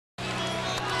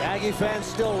Aggie fans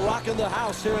still rocking the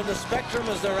house here in the Spectrum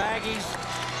as their Aggies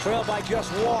trail by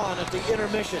just one at the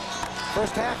intermission.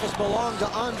 First half has belonged to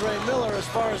Andre Miller as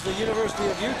far as the University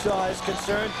of Utah is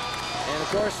concerned. And, of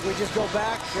course, we just go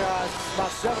back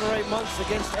about 7 or 8 months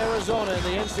against Arizona in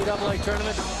the NCAA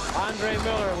tournament. Andre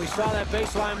Miller, we saw that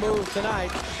baseline move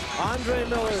tonight. Andre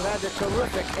Miller had the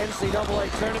terrific NCAA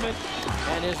tournament,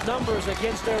 and his numbers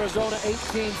against Arizona,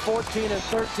 18, 14, and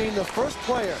 13. The first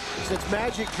player since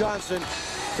Magic Johnson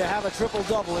to have a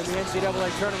triple-double in the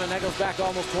NCAA tournament. That goes back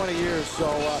almost 20 years. So,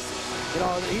 you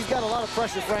know, he's got a lot of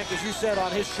pressure, Frank, as you said,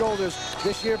 on his shoulders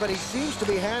this year, but he seems to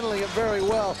be handling it very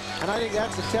well. And I think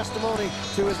that's a testimony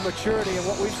to his maturity and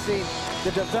what we've seen,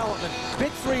 the development.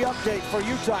 Big three update for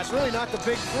Utah. It's really not the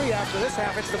big three after this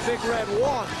half. It's the big red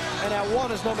one. And that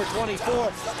one is number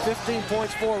 24, 15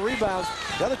 points, 4 rebounds.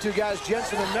 The other two guys,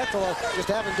 Jensen and Methala, just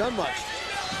haven't done much.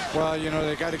 Well, you know,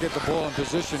 they got to get the ball in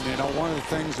position. You know, one of the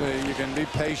things you can be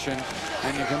patient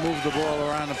and you can move the ball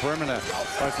around the perimeter.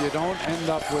 But if you don't end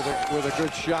up with a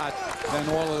good shot, then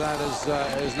all of that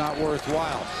is not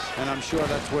worthwhile. And I'm sure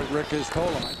that's what Rick has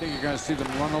told them. I think you're going to see them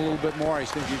run a little bit more. I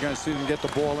think you're going to see them get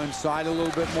the ball inside a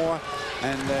little bit more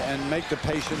and make the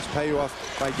patience pay off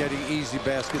by getting easy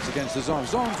baskets against the zone.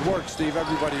 Zones work, Steve.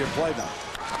 Everybody can play them.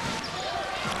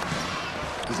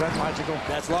 Is that logical?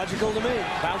 That's logical to me.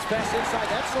 Bounce pass inside.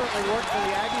 That certainly worked for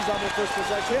the Aggies on their first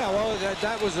possession. Yeah, well,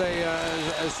 that was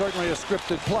certainly a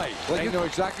scripted play. Well, they knew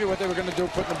exactly what they were going to do,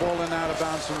 putting the ball in out of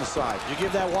bounds from the side. You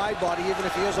give that wide body, even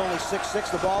if he is only 6'6",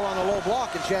 the ball on a low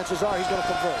block, and chances are he's going to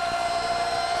convert.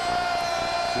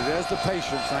 See, there's the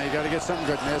patience. Now you got to get something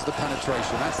good, and there's the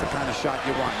penetration. That's the kind of shot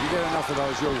you want. You get enough of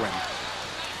those, you'll win.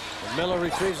 And Miller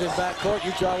retrieves in backcourt.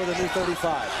 Utah with a new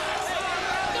 35.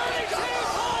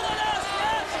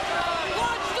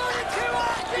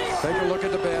 Take a look at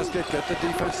the basket, get the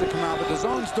defense to come out, but the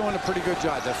zone's doing a pretty good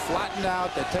job. They're flattened out,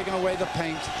 they're taking away the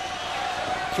paint.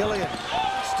 Killian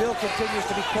still continues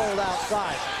to be cold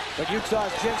outside, but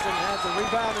Utah's Jensen had the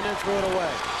rebound and then threw it away.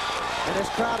 And this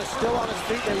crowd is still on its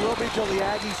feet. They will be till the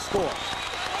Aggies score.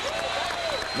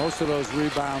 Most of those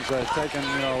rebounds are taken,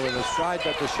 you know, with the side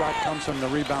that the shot comes from, the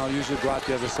rebound usually go out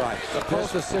the other side.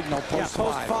 Post the signal, post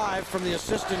five from the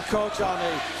assistant coach on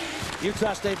the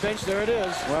Utah State bench. There it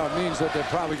is. Well, it means that they're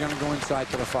probably going to go inside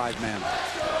to the 5-man.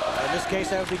 In this case,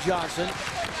 that would be Johnson.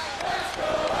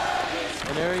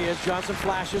 And there he is. Johnson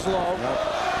flashes low.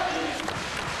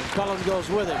 And Cullen goes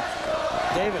with him.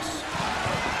 Davis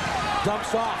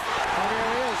dumps off. And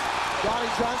there he is.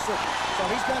 Donnie Johnson. So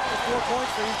he's got the 4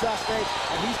 points for Utah State,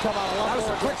 and he's come out a lot more. That was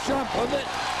a quick jump, wasn't it?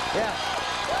 Yeah.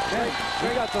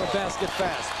 He got to the basket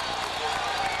fast.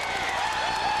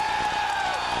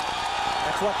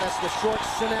 What, that's the short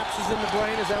synapses in the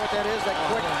brain? Is that what that is? That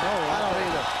quick? I don't know. I don't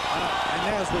either. And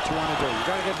there's what you want to do. You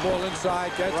got to get the ball inside,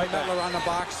 get right Methala on the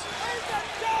box.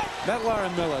 Methala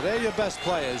and Miller, they're your best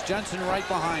players. Jensen right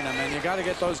behind them, and you got to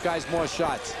get those guys more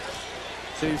shots.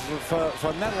 See, for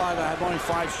Methala to have only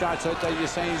 5 shots, I thought you're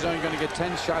saying he's only going to get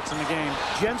 10 shots in the game.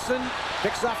 Jensen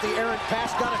picks off the errant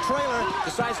pass, got a trailer,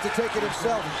 decides to take it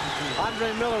himself.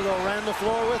 Andre Miller, though, ran the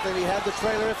floor with it. He had the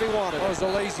trailer if he wanted. Well, it was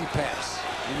a lazy pass.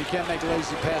 And you can't make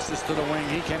lazy passes to the wing.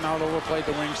 He came out, overplayed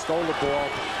the wing, stole the ball.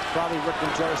 Probably Rick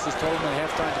Majerus has told him at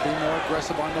halftime to be more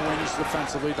aggressive on the wings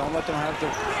defensively. Don't let them have the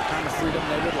kind of freedom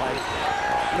they would like.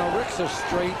 You know, Rick's a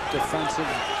straight defensive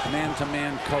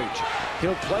man-to-man coach.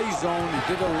 He'll play zone.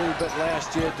 He did it a little bit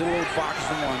last year, did a little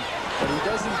boxing one. But he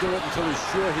doesn't do it until he's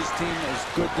sure his team is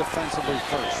good defensively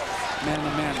first.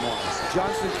 Man-to-man wise.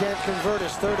 Johnson can't convert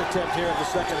his 3rd attempt here in the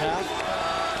second half.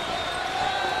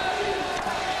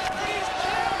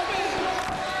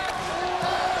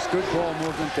 Good ball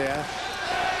movement there.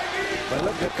 But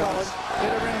look at Cullen.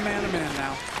 They're in a man-to-man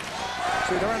now.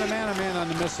 See, they're in a man-to-man on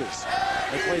the misses.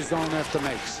 They play zone after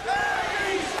makes.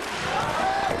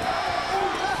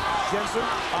 Jensen,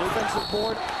 offensive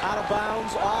board, out of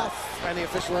bounds, off. And the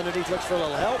official entity looks for a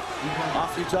little help.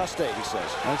 Off Utah State, he says.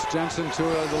 That's Jensen. 2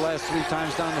 of the last 3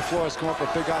 times down the floor has come up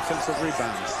with big offensive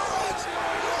rebounds.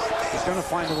 He's going to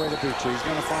find a way to beat you. He's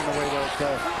going to find a way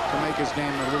to make his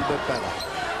game a little bit better.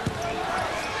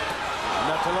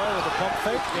 Methala with a pump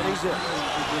fake, and he's in.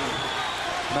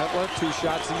 Methala, 2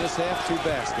 shots in this half, 2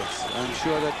 baskets. I'm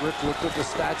sure that Rick looked at the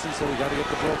stats and said we got to get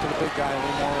the ball to the big guy a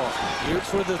little more often.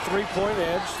 Utes with the 3-point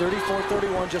edge,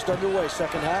 34-31, just underway,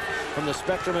 second half. From the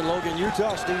Spectrum in Logan,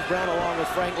 Utah, Steve Brown along with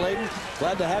Frank Layden.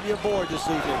 Glad to have you aboard this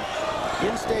evening.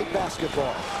 In-state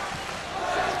basketball.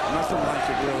 Nothing like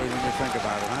it, really, when you think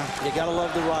about it, huh? You got to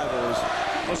love the rivalries.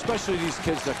 Especially these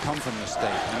kids that come from the state,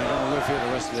 and they're going to live here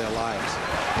the rest of their lives.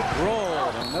 Roll.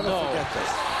 They'll never forget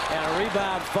this. And a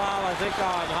rebound foul, I think,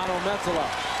 on Hano Methala.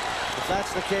 If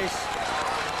that's the case,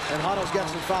 And Huddle's got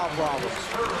some foul problems.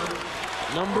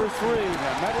 Number 3.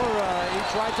 Yeah, Mettler, he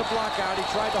tried to block out. He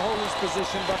tried to hold his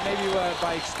position, but maybe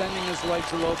by extending his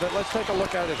legs a little bit. Let's take a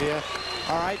look at it here.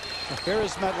 All right, here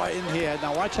is Mettler in here.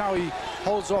 Now watch how he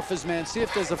holds off his man. See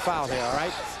if there's a foul here, all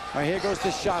right? All right, here goes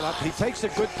the shot up. He takes a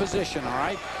good position, all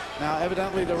right? Now,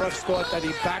 evidently, the refs thought that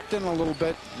he backed in a little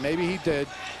bit. Maybe he did.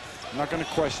 I'm not going to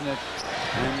question it.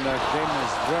 And the game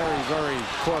is very, very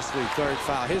costly. Third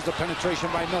foul. Here's the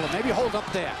penetration by Miller. Maybe hold up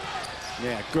there.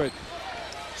 Yeah, good.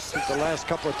 I think the last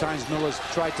couple of times Miller's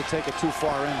tried to take it too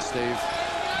far in, Steve.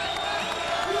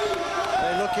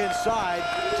 They look inside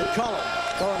to Cullen.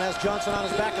 Cullen has Johnson on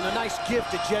his back, and a nice give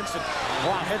to Jensen.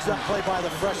 Wow, heads-up play by the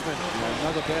freshman. Yeah,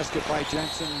 another basket by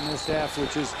Jensen in this half,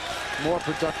 which is more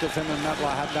productive him and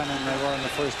Mettler have done than they were in the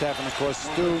first half. And, of course,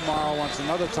 Stu Morrow wants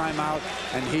another timeout,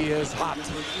 and he is hot.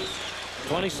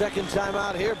 22nd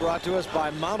timeout here, brought to us by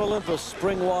Mount Olympus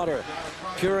Spring Water.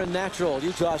 Pure and natural,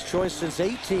 Utah's choice since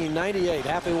 1898.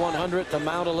 Happy 100th to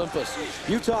Mount Olympus.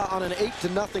 Utah on an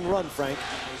 8-0 run, Frank.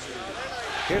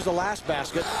 Here's the last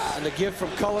basket, and the give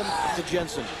from Cullen to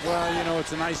Jensen. Well, you know,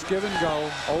 it's a nice give and go.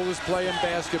 Oldest play in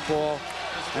basketball.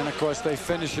 And, of course, they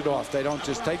finish it off. They don't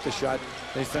just take the shot.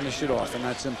 They finish it off, and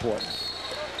that's important.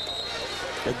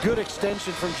 A good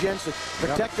extension from Jensen.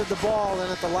 Protected the ball,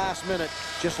 and at the last minute,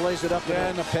 just lays it up. Yeah,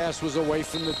 and the pass was away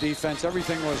from the defense.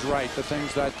 Everything was right. The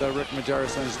things that Rick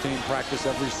Majerus and his team practice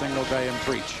every single day and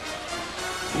preach.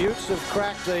 Utes have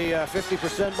cracked the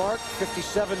 50% mark,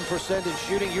 57% in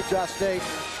shooting. Utah State,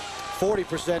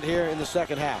 40% here in the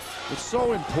second half. It's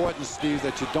so important, Steve,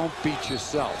 that you don't beat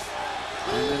yourself.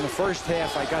 And in the first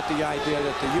half, I got the idea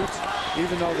that the Utes,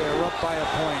 even though they were up by a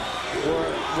point,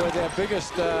 were their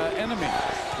biggest enemy,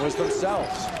 was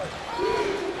themselves.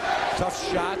 Tough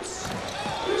shots,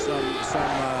 some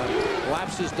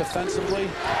lapses defensively.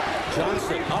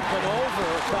 Johnson up and over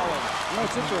Cullen. You know,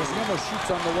 it's interesting. He almost shoots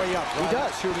on the way up. He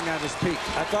does. Shooting at his peak.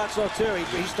 I thought so, too.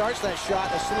 He starts that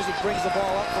shot as soon as he brings the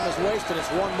ball up from his waist, and it's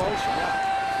one motion.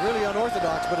 Yeah. Really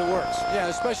unorthodox, but it works. Yeah,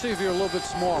 especially if you're a little bit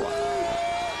smaller.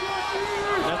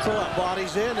 Mettler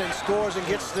bodies in and scores and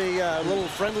gets the little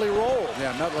friendly roll.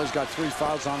 Yeah, Mettler's got 3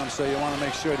 fouls on him, so you want to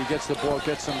make sure he gets the ball,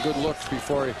 gets some good looks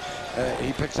before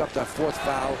he picks up that 4th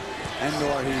foul,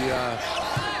 and/or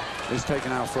he is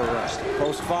taken out for a rest.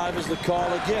 Post 5 is the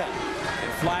call again.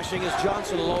 And flashing is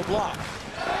Johnson, a low block.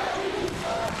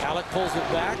 Alec pulls it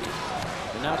back.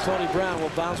 And now Tony Brown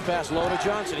will bounce pass low to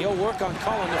Johnson. He'll work on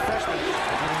Cullen, the freshman,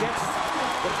 and gets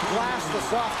the glass, the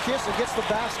soft kiss, and gets the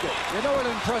basket. You know what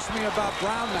impressed me about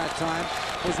Brown that time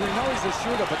was we know he's a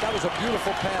shooter, but that was a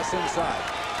beautiful pass inside.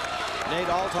 Nate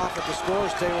Althoff at the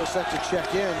scores table set to check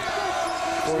in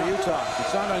for Utah.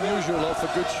 It's not unusual, though, for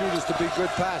good shooters to be good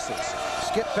passers.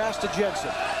 Skip pass to Jensen.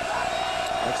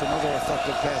 That's another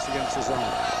effective pass against his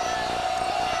own.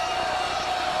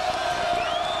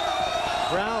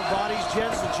 Brown bodies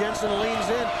Jensen. Jensen leans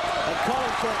in, and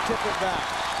Cullen can't tip it back.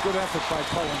 Good effort by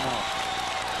Cullen now.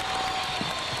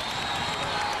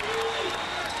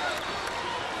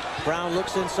 Brown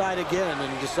looks inside again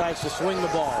and decides to swing the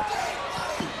ball.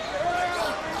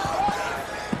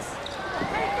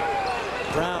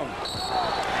 Brown.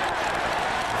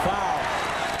 Foul.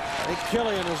 I think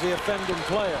Killian was the offending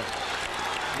player.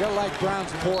 You gotta like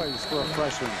Brown's poise for a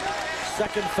freshman.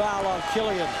 Second foul on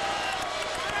Killian.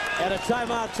 And a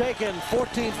timeout taken.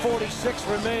 14:46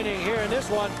 remaining here in this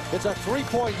one. It's a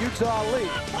 3-point Utah lead.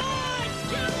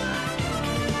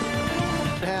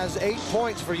 Has 8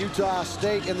 points for Utah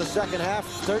State in the second half,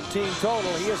 13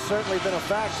 total. He has certainly been a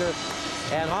factor.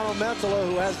 And Hano Mentala,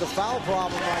 who has the foul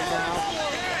problem right now,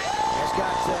 has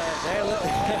got,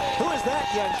 who is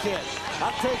that young kid?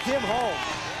 I'll take him home.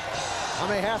 I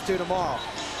may have to tomorrow.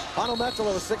 Hano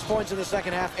Mentala with 6 points in the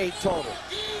second half, 8 total.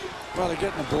 Well, they're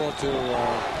getting the ball to,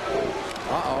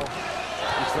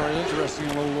 it's very interesting.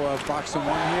 A little box and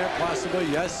one here, possibly,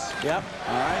 yes. Yep.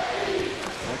 All right.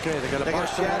 Okay, they got a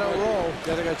box a shadow roll.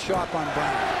 Yeah, they got sharp on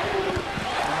Brown.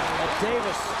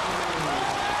 Davis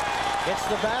hits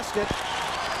the basket.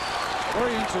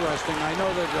 Very interesting. I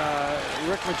know that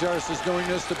Rick Majerus is doing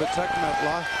this to protect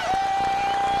Mettler.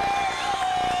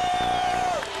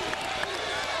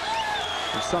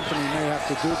 It's something he may have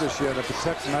to do this year to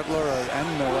protect Mettler and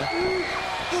Miller.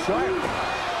 Sharp.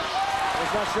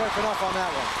 He's not sharp enough on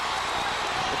that one.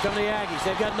 Here come the Aggies.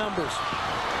 They've got numbers.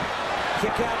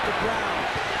 Kick out to Brown.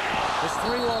 His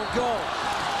 3 won't go.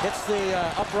 Hits the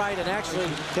upright and actually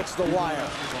hits the wire.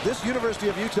 This University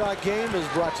of Utah game is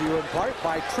brought to you in part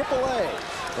by AAA.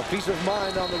 For peace of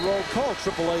mind on the road, call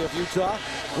AAA of Utah.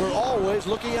 We're always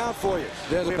looking out for you.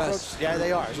 They're the best. Yeah,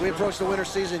 they are. As we approach the winter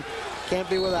season, can't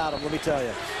be without them, let me tell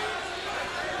you.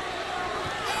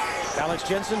 Alex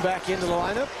Jensen back into the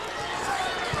lineup.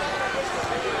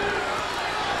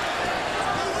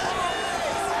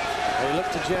 They look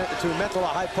to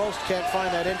Metala, high post, can't find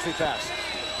that entry pass.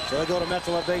 So they go to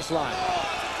Metala baseline.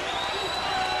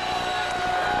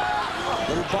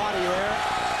 Little body there.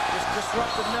 Just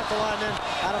disrupted Metala, and then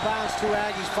out of bounds. Two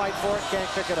Aggies fight for it, can't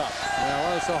pick it up. Yeah,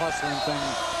 well, it's a hustling thing.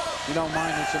 You don't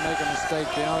mind that you make a mistake.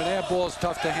 You know, an air ball's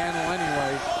tough to handle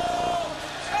anyway.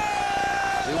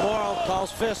 Morrow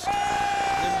calls fist.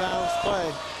 Inbounds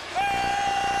play.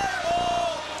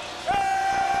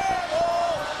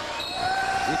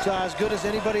 Utah as good as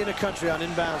anybody in the country on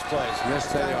inbounds plays.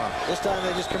 Yes, they are. This time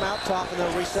they just come out top and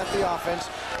they'll reset the offense.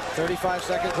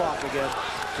 35-second clock again.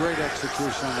 Great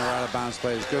execution on their out-of-bounds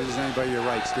play. As good as anybody, you're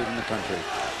right, Steve, in the country.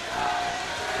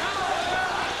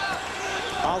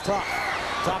 All top.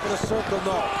 Top of the circle,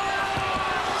 no.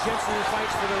 Jensen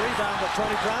fights for the rebound, but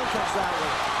Tony Brown comes out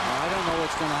with it. I don't know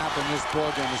what's going to happen in this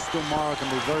ball game. Stu Morrow can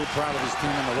be very proud of his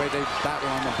team and the way they battle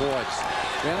on the boards.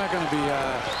 They're not going to be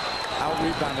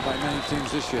out-rebounded by many teams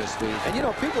this year, Steve. And, you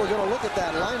know, people are going to look at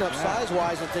that lineup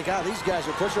size-wise and think, these guys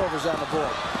are pushovers on the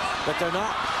board. But they're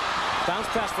not. Bounce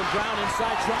pass from Brown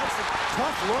inside Johnson.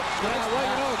 Tough look. Yeah, well,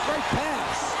 you know, a great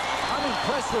pass. I'm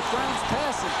impressed with Brown's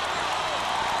passing.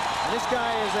 And this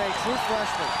guy is a true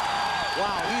freshman.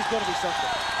 Wow, he's going to be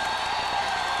something.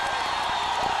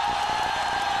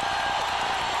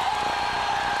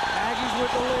 Aggies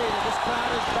with the lead, and this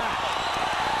crowd is back.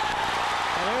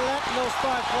 And they're letting those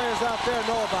 5 players out there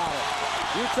know about it.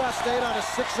 Utah State on a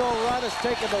 6-0 run has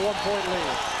taken the 1-point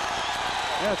lead.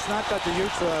 Yeah, it's not that the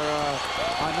Utes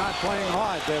are not playing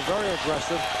hard. They're very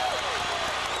aggressive.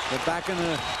 They're back in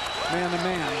the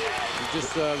man-to-man.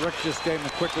 Rick just gave him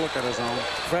a quick look at his own.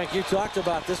 Frank, you talked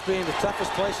about this being the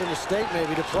toughest place in the state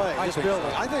maybe to play. This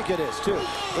building. So. I think it is too.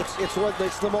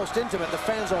 It's the most intimate. The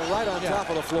fans are right on top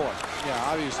of the floor. Yeah,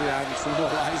 obviously I haven't seen all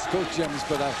the high school gyms,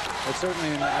 but it's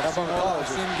certainly I've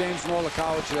seen games in all the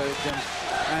college gyms,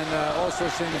 and also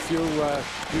seen a few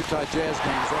Utah Jazz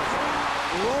games also.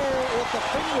 Roll with the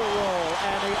finger roll,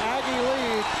 and the Aggie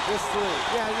lead is 3.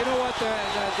 Yeah, you know what?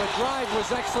 The drive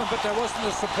was excellent, but there wasn't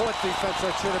the support defense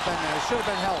that should have been there. It should have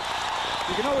been help.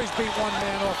 You can always beat one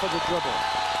man off of the dribble.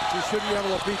 You shouldn't be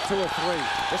able to beat 2 or 3.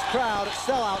 This crowd,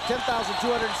 sellout,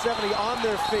 10,270 on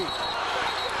their feet.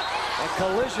 A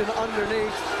collision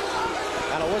underneath,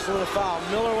 and a whistle and a foul.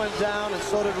 Miller went down, and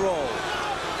so did Roll.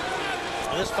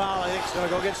 And this foul, I think, is going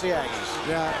to go against the Aggies.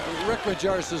 Yeah, Rick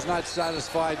Majerus is not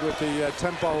satisfied with the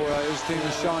tempo his team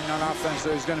is showing on offense,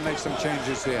 so he's going to make some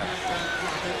changes here.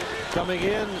 Coming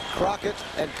in, Crockett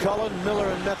and Cullen, Miller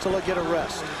and Metala get a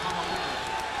rest.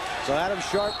 So Adam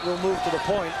Sharp will move to the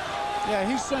point. Yeah,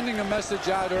 he's sending a message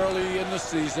out early in the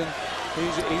season.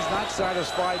 He's not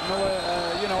satisfied. Miller,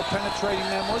 you know, penetrating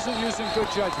them, wasn't using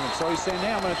good judgment. So he's saying,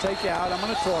 hey, I'm going to take you out. I'm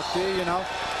going to talk to you, you know.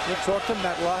 You talk to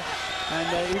Metala. And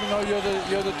even though you're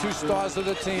the 2 stars of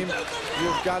the team,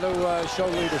 you've got to show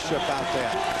leadership out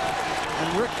there. And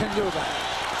Rick can do that.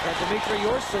 And Dimitri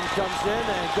Yorson comes in,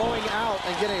 and going out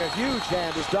and getting a huge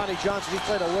hand is Donnie Johnson. He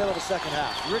played a whale of a second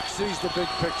half. Rick sees the big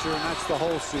picture, and that's the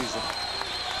whole season.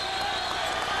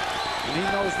 And he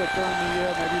knows that during the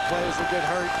year, maybe players will get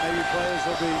hurt, maybe players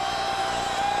will be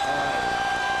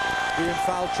in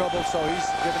foul trouble, so he's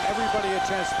giving everybody a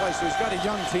chance to play. So he's got a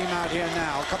young team out here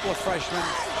now, a couple of freshmen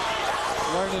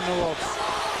learning the ropes.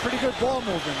 Pretty good ball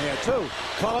movement here, too.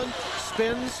 Cullen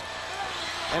spins,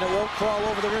 and it won't crawl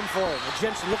over the rim for him. And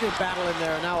Jensen looking battle in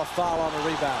there, and now a foul on the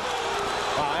rebound.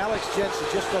 Wow, Alex Jensen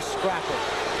just a scrapper.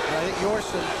 And I think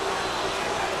Yorson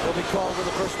will be called with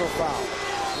a personal foul.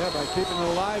 Yeah, by keeping it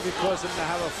alive, he caused him to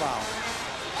have a foul.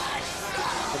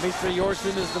 Dimitri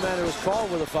Yorson is the man who was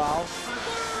called with a foul.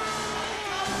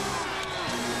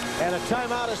 And a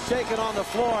timeout is taken on the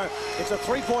floor. It's a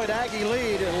 3-point Aggie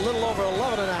lead and a little over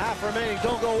 11.5 remaining.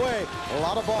 Don't go away. A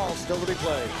lot of balls still to be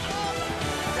played.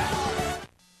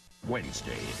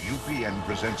 Wednesday, UPN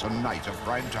presents a night of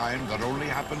prime time that only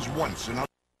happens once in a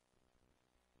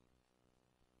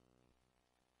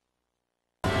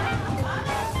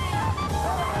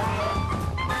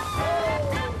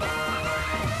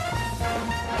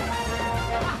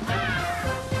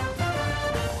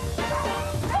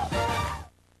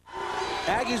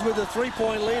Aggies with a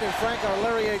 3-point lead, and Frank, our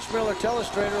Larry H. Miller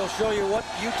telestrator, will show you what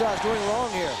Utah's doing wrong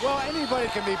here. Well, anybody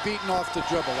can be beaten off the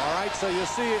dribble, all right? So you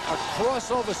see a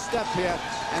crossover step here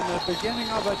and the beginning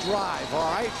of a drive,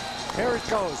 all right? Here it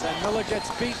goes, and Miller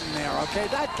gets beaten there, okay?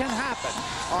 That can happen.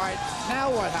 All right, now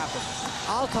what happens?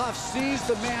 Althoff sees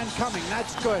the man coming.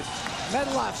 That's good.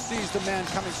 Medloff sees the man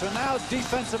coming. So now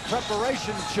defensive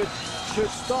preparation should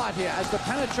start here. As the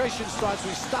penetration starts,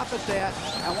 we stop it there.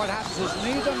 And what happens is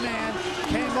neither man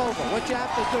came over. What you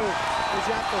have to do is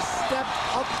you have to step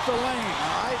up the lane,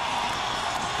 all right?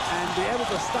 And be able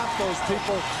to stop those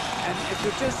people. And if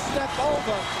you just step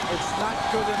over, it's not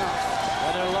good enough.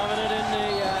 And they're loving it in the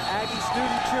Aggie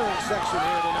student cheering section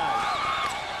here tonight.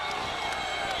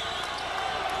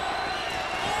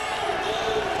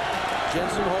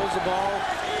 Jensen holds the ball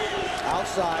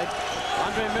outside.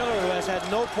 Andre Miller, who has had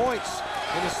no points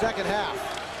in the second half.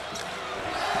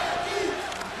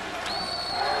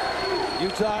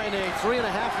 Utah in a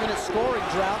 3.5-minute scoring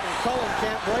drought, and Cullen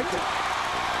can't break it.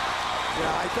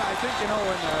 Yeah, I think, you know,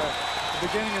 in the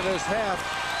beginning of this half,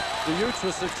 the Utes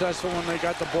were successful when they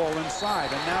got the ball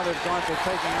inside, and now they've gone to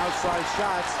taking outside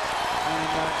shots,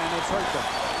 and it's hurt them.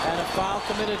 And a foul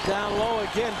committed down low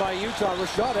again by Utah.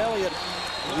 Rashad Elliott,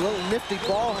 a little nifty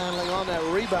ball handling on that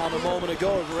rebound a moment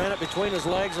ago. Ran it between his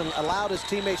legs and allowed his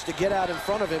teammates to get out in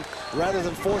front of him rather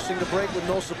than forcing the break with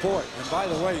no support. And by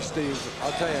the way, Steve,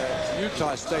 I'll tell you,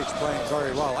 Utah State's playing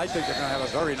very well. I think they're going to have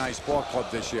a very nice ball club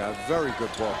this year, a very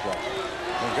good ball club.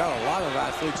 They've got a lot of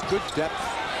athletes, good depth,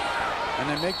 and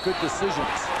they make good decisions.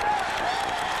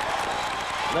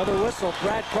 Another whistle.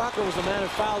 Brad Crocker was the man who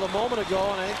fouled a moment ago,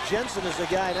 and I think Jensen is the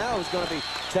guy now who's going to be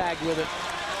tagged with it.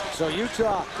 So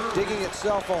Utah digging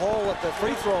itself a hole at the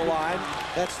free throw line.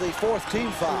 That's the 4th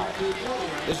team foul.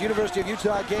 This University of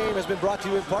Utah game has been brought to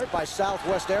you in part by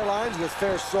Southwest Airlines. With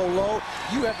fares so low,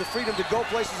 you have the freedom to go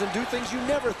places and do things you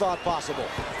never thought possible.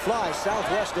 Fly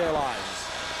Southwest Airlines.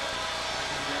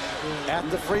 At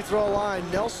the free throw line,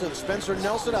 Nelson, Spencer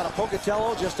Nelson out of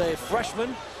Pocatello, just a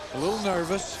freshman. A little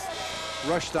nervous.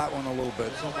 Rushed that one a little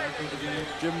bit.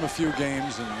 Give him a few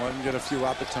games and let him get a few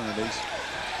opportunities.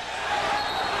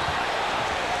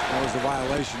 That was a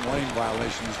violation, lane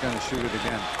violation. He's going to shoot it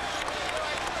again.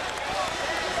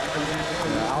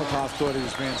 Althoff thought he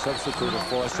was being substituted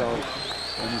for, so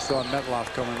when he saw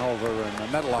Metloff coming over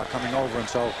and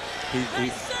so he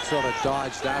sort of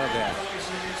dodged out of there.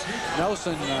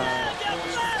 Nelson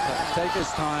take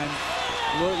his time,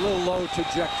 little low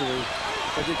trajectory,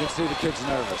 but you can see the kid's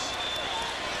nervous.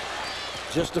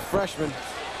 Just a freshman.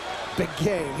 Big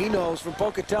game. He knows from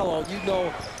Pocatello. You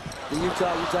know the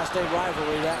Utah State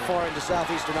rivalry that far into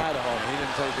southeastern Idaho. He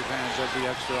didn't take advantage of the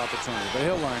extra opportunity, but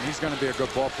he'll learn. He's going to be a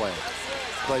good ball player.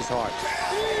 Plays hard.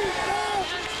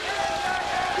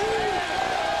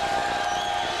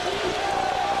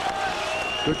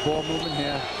 Good ball movement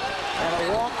here. And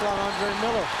a walk on Andre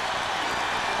Miller.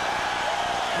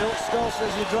 Milt Stoll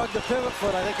says you drug the pivot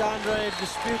foot. I think Andre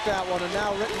dispute that one. And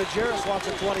now Rick Majerus wants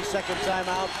a 20-second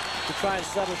timeout to try and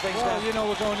settle things down. Well, you know,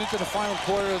 we're going into the final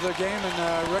quarter of the game,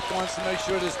 and Rick wants to make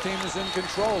sure this team is in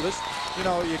control. This, you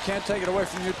know, you can't take it away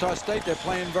from Utah State. They're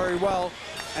playing very well.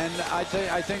 And I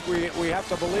think we have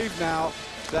to believe now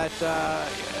that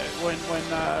when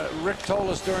Rick told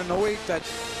us during the week that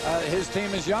his team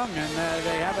is young and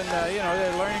they haven't, you know,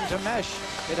 they're learning to mesh.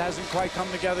 It hasn't quite come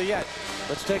together yet.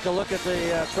 Let's take a look at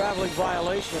the traveling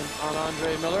violation on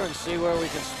Andre Miller and see where we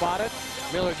can spot it.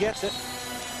 Miller gets it.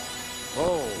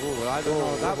 Oh, I don't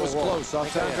know. That was close. I'll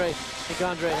tell you. I think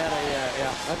Andre had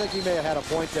a, I think he may have had a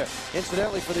point there.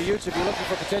 Incidentally, for the Utes, if you're looking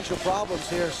for potential problems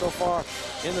here so far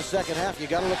in the second half, you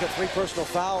got to look at 3 personal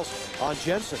fouls on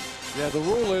Jensen. Yeah, the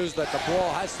rule is that the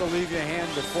ball has to leave your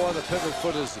hand before the pivot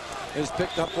foot is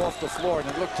picked up off the floor, and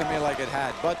it looked to me like it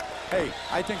had. But, hey,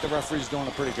 I think the referee's doing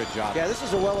a pretty good job. Yeah, this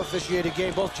is a well-officiated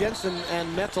game. Both Jensen and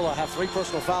Metala have 3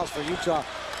 personal fouls for Utah.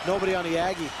 Nobody on the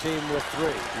Aggie team with 3.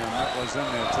 Yeah, Metala's in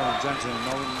there, too, and Jensen,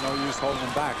 no use holding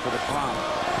him back for the prom.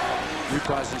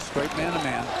 Utah's in straight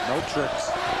man-to-man, no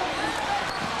tricks.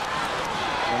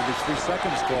 Going to be 3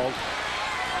 seconds called.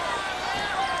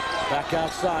 Back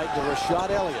outside to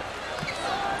Rashad Elliott.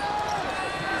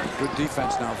 Good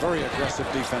defense now. Very aggressive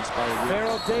defense by the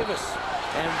Farrell Davis.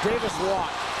 And Davis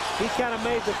walked. He kind of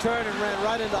made the turn and ran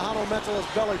right into Hano Metala's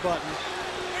belly button.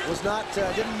 Was not,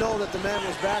 didn't know that the man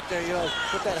was back there. You know,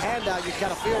 put that hand out, you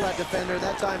kind of feel that defender.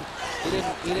 That time, he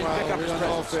didn't pick up his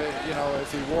presence. You know, if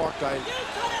he walked, it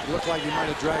looked like he might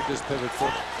have dragged his pivot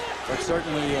foot. But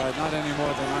certainly not any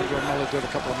more than Andre Miller did a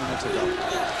couple of minutes ago.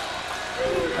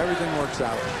 Everything works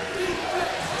out.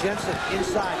 Jensen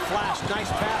inside, flash, nice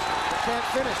pass, can't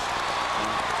finish.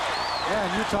 Yeah,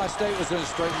 and Utah State was in a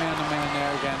straight man-to-man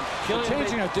there again. The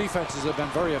changing of defenses have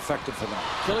been very effective for them.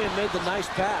 Killian made the nice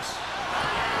pass.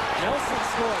 Nelson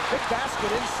scored, big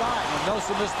basket inside. And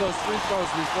Nelson missed those free throws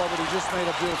before, but he just made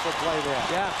a beautiful play there.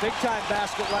 Yeah, big time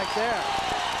basket right there.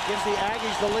 gives the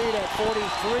Aggies the lead at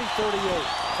 43-38.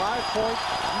 5-point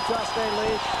Utah State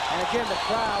lead. And again, the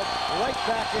crowd right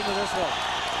back into this one.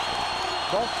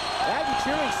 Both the Aggie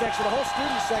cheering section, the whole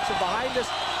student section behind us,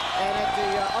 and at the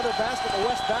other basket, the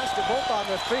West basket, both on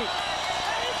their feet.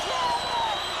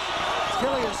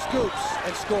 Killian scoops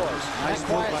and scores. Nice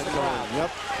move by Killian.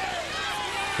 Yep.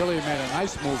 Killian made a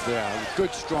nice move there. A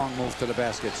good, strong move to the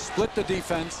basket. Split the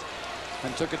defense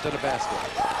and took it to the basket.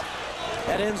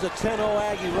 That ends a 10-0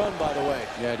 Aggie run, by the way.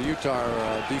 Yeah, the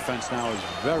Utah defense now is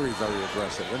very, very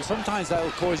aggressive. And sometimes that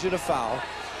will cause you to foul.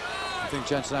 I think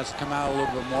Jensen has to come out a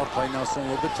little bit more, play Nelson a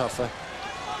little bit tougher.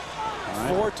 All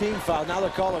right. 14 foul. Now they're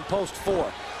calling post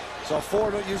 4. So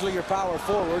 4, usually your power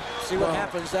forward. See what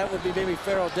happens. That would be maybe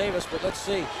Farrell Davis, but let's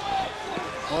see.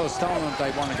 Well, it's telling them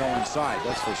they want to go inside,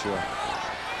 that's for sure.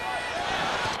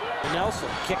 Nelson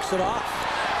kicks it off.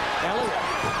 Elliott,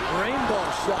 rainbow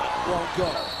shot won't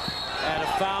go. And a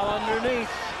foul underneath.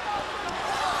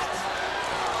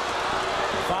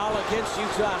 Foul against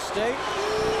Utah State.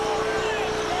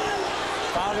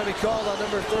 Foul going to be called on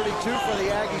number 32 for the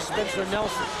Aggies, Spencer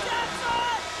Nelson.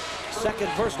 Second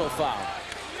personal foul.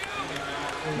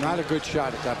 Not a good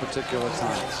shot at that particular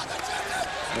time.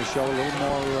 They show a little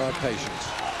more patience.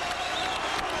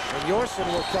 And Yorson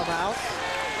will come out.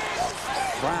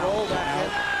 Brown Roll back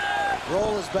in.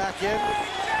 Roll is back in.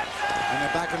 And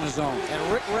they're back in the zone.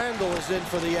 And Rick Randall is in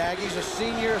for the Aggies, a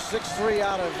senior, 6'3"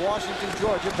 out of Washington,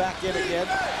 Georgia, back in again.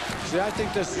 See, I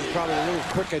think this is probably a little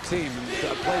quicker team.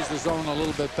 Plays the zone a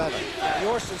little bit better.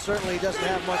 Yorson certainly doesn't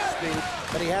have much speed,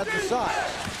 but he has the size.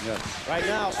 Yes. Right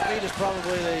now, speed is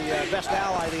probably the best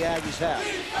ally the Aggies have.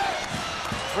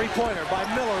 Three-pointer by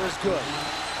Miller is good.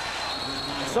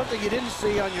 Something you didn't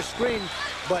see on your screen,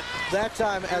 but that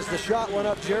time as the shot went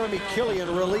up, Jeremy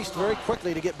Killian released very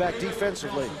quickly to get back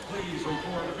defensively.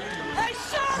 Hey,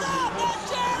 shut up,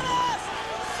 Monteros!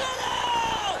 Shut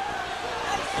up!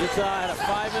 Utah had a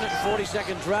 5-minute,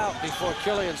 40-second drought before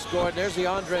Killian scored. There's the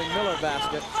Andre Miller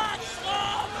basket.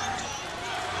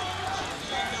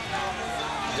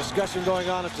 Discussion going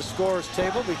on at the scorer's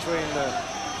table between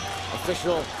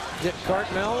official Dick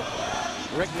Cartmell,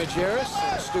 Rick Majerus,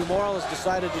 and Stu Morrill has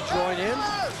decided to join in.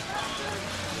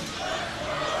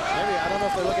 Maybe, I don't know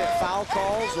if they're looking at foul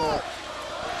calls or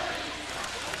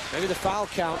maybe the foul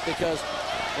count, because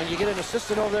when you get an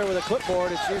assistant over there with a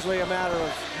clipboard, it's usually a matter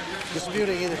of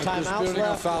disputing either timeouts Disputing a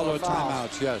left foul or fouls.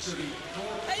 timeouts, yes.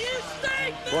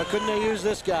 Boy, couldn't they use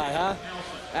this guy, huh?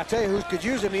 I'll tell you who could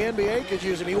use him. The NBA could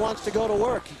use him. He wants to go to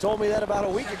work. He told me that about a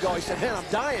week ago. He said, man, I'm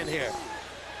dying here.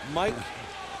 Mike,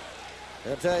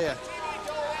 I'll tell you,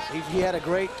 he had a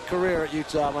great career at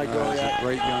Utah, Mike Goliak. He's a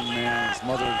great young man. His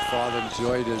mother and father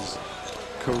enjoyed his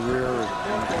career in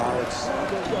college.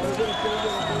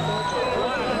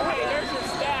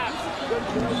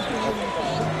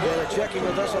 Yeah, they're checking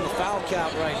with us on the foul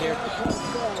count right here.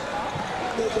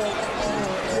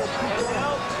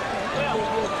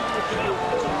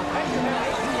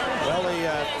 Well,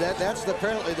 that's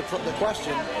apparently the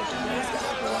question.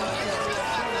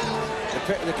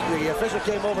 The official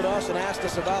came over to us and asked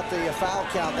us about the foul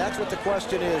count. That's what the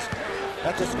question is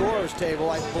at the scorer's table.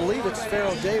 I believe it's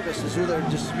Farrell Davis is who they're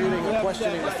disputing or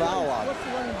questioning the foul on.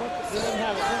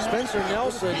 Spencer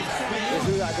Nelson is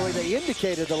who I believe they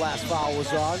indicated the last foul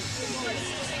was on.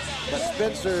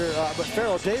 But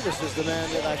Farrell Davis is the man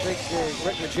that I think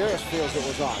Rick Majerus feels it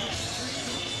was on.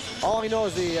 All I know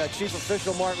is the chief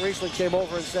official, Mark Riesling, came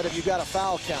over and said, have you got a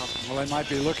foul count? Well, they might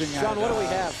be looking at John, what do we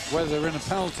have? Whether they're in a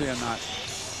penalty or not.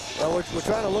 Well, we're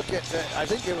trying to look at, I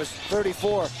think it was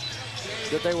 34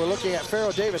 that they were looking at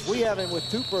Farrell Davis. We have him with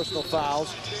 2 personal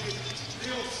fouls.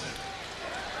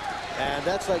 And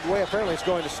that's like the way apparently it's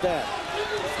going to stand.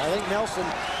 I think Nelson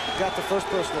got the first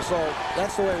personal, so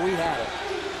that's the way we had it.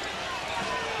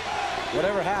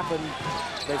 Whatever happened,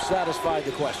 they've satisfied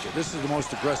the question. This is the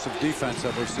most aggressive defense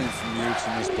that we've seen from the Utes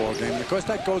in this ball game. And of course,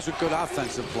 that goes with good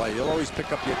offensive play. You'll always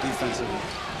pick up your defensive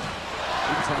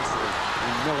intensity.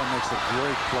 And Miller makes a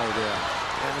great play there.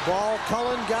 And the ball,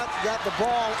 Cullen got the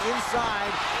ball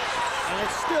inside, and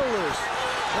it's still loose.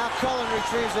 Now Cullen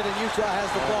retrieves it, and Utah has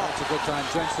the ball. It's a good time.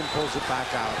 Jensen pulls it back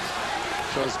out.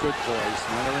 Shows good poise.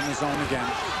 Now they're in the zone again.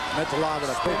 Metalov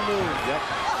with a big move. Yep.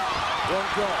 Won't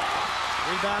go.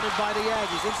 Rebounded by the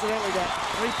Aggies. Incidentally, that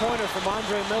three-pointer from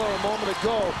Andre Miller a moment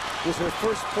ago was their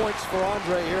first points for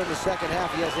Andre here in the second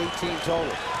half. He has 18 total.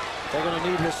 They're going to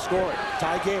need his scoring.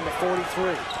 Tie game at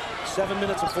 43. 7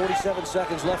 minutes and 47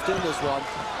 seconds left in this one.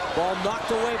 Ball knocked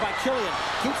away by Killian.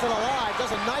 Keeps it alive.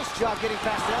 Does a nice job getting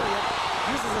past Elliott.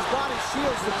 Uses his body,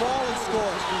 shields the ball, and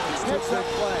scores. Heads up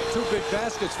play. 2 big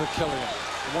baskets for Killian.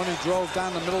 The one he drove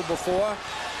down the middle before,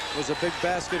 was a big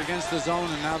basket against the zone,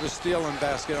 and now the steal and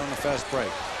basket on the fast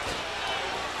break.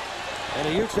 And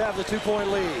the Utes have the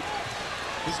 2-point lead.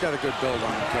 He's got a good build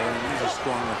on him, Kelly. He's a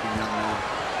strong-looking young man.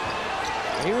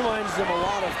 And he reminds them a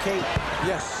lot of Kate.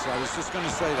 Yes, I was just going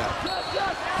to say that.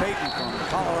 Peyton from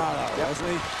Colorado,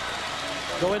 wasn't he?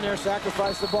 Go in there,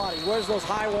 sacrifice the body. Where's those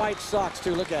high white socks,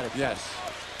 too? Look at it. Yes,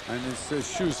 and his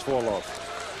shoes fall off.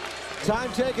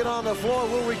 Time taken on the floor.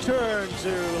 We'll return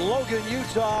to Logan,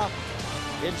 Utah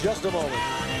in just a moment.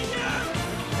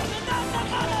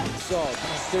 So,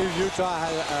 Steve, Utah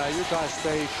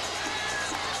State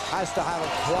has to have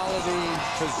a quality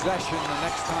possession the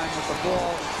next time with the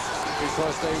ball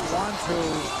because they want to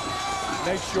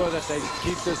make sure that they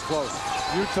keep this close.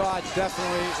 Utah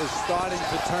definitely is starting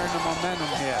to turn the momentum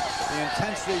here. The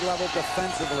intensity level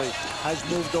defensively has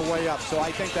moved away up. So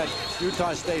I think that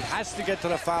Utah State has to get to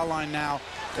the foul line now.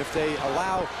 If they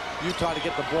allow Utah to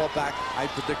get the ball back, I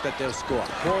predict that they'll score.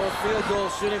 Poor field goal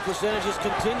shooting percentages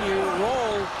continue.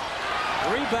 Roll.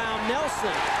 Rebound,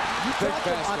 Nelson.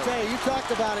 I'll tell you, you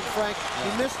talked about it, Frank.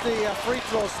 He missed the free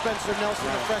throw, Spencer Nelson,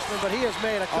 the freshman, but he has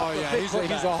made a couple of big putbacks.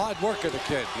 He's a hard worker, the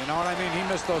kid. You know what I mean? He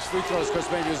missed those free throws because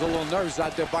maybe he was a little nervous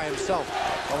out there by himself.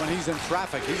 But when he's in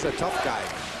traffic, he's a tough guy.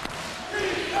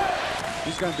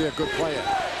 He's going to be a good player.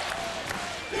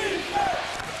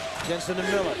 Jensen and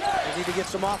Miller. They need to get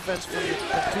some offense from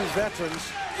the two veterans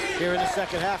here in the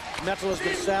second half. Metal has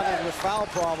been saddled with foul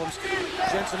problems.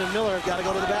 Jensen and Miller have got to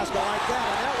go to the basket like that.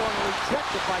 And that one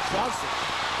rejected by Johnson.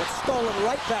 But stolen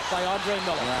right back by Andre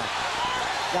Miller. Yeah.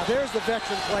 Now there's the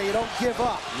veteran play. You don't give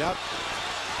up. Yep.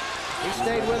 He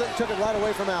stayed with it and took it right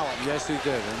away from Allen. Yes, he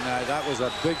did. And that was a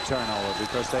big turnover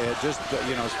because they had just,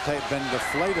 been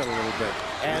deflated a little bit.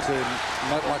 And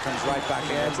Mettler comes right back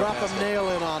in. And drop a nail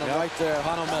in on him right there,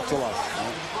 Hanno Mettler.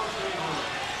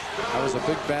 That was a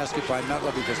big basket by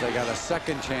Mettler because they got a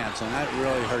second chance, and that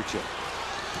really hurt you.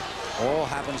 All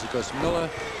happens because Miller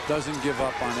doesn't give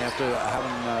up on after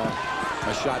having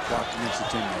a shot blocked against the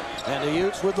teammate. And the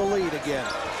Utes with the lead again.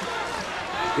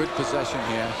 Good possession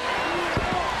here.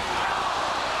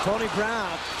 Tony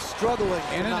Brown struggling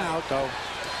in and out, though.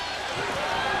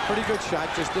 Pretty good shot,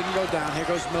 just didn't go down. Here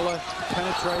goes Miller,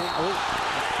 penetrating. Oh.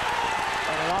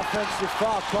 And an offensive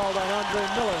foul called on Andre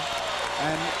Miller.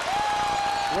 And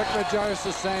Rick Majerus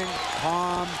is saying,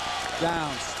 calm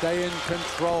down, stay in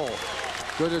control.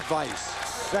 Good advice.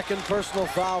 Second personal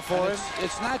foul for him.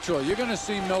 It's natural. You're going to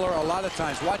see Miller a lot of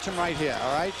times. Watch him right here,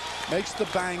 all right? Makes the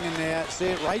bang in there. See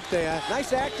it right there.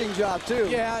 Nice acting job, too.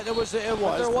 Yeah, there was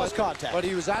contact. But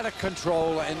he was out of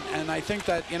control, and I think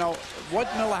that, what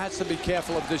Miller has to be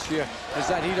careful of this year is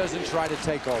that he doesn't try to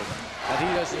take over, that he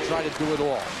doesn't try to do it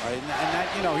all, right? And that,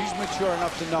 he's mature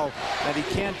enough to know that he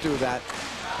can't do that.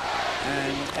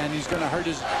 And he's going to hurt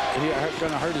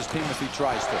his team if he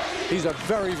tries to. He's a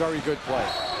very, very good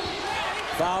player.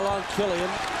 Foul on Killian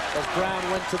as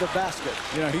Brown went to the basket.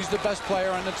 He's the best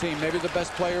player on the team, maybe the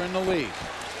best player in the league.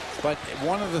 But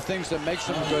one of the things that makes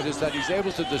him good is that he's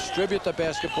able to distribute the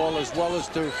basketball as well as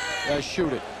to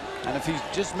shoot it. And if he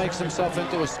just makes himself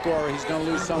into a scorer, he's going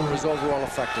to lose some of his overall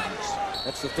effectiveness.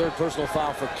 That's the third personal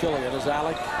foul for Killian as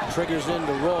Alec triggers in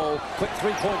to roll. Quick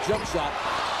three-point jump shot.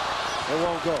 It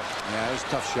won't go. Yeah, it was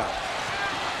a tough shot.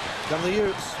 Come the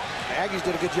Utes. Aggies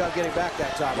did a good job getting back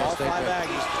that time. Yes, all five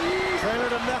Aggies. Trainer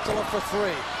to Mettler for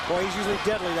three. Boy, he's usually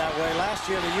deadly that way. Last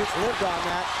year, the Utes lived on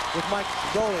that with Mike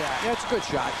Goliak. Yeah, it's a good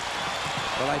shot.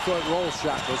 But I thought Roll's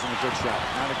shot wasn't a good shot.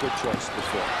 Not a good choice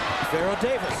before. Pharaoh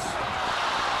Davis.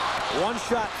 One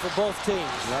shot for both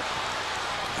teams. Yep.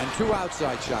 And two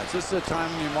outside shots. This is a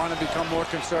time you want to become more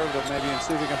conservative maybe and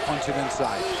see if you can punch it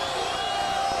inside.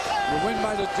 You win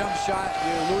by the jump shot,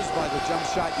 you lose by the jump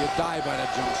shot, you die by the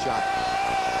jump shot.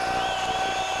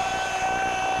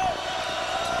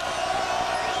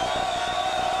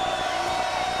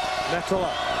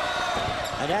 Mettler.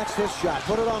 And that's his shot.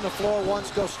 Put it on the floor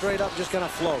once, go straight up, just going to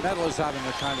float. Mettler's having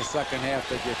the kind of second half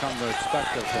that you come to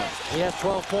expect of him. He has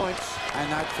 12 points.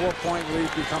 And that 4-point lead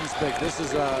becomes big. This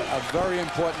is a very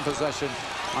important possession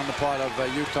on the part of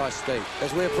Utah State.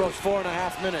 As we approach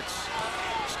 4.5 minutes,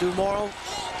 Stu Morrill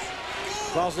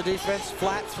calls the defense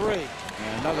flat three.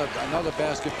 And another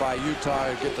basket by Utah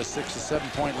to get the 6 or 7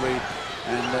 point lead,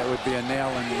 and that would be a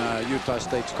nail in Utah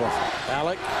State's coffin.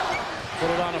 Alec put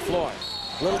it on the floor.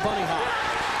 Little bunny hop.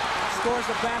 Scores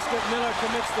the basket. Miller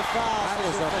commits the foul. That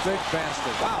was a big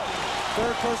basket. Wow.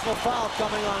 Third personal foul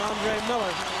coming on Andre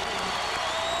Miller.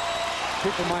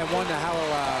 people might wonder how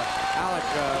Alec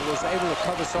was able to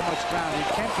cover so much ground. He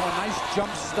came to a nice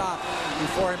jump stop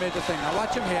before he made the thing. Now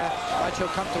watch him here. Watch he'll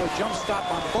come to a jump stop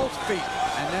on both feet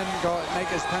and then go make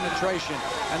his penetration.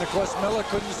 And of course Miller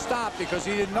couldn't stop because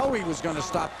he didn't know he was going to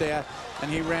stop there,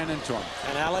 and he ran into him.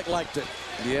 And Alec liked it.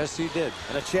 Yes, he did.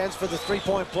 And a chance for the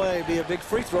three-point play. Be a big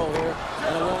free throw here,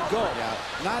 and it won't go. Yeah,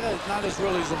 not as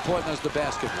really as important as the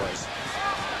basket was.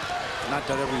 Not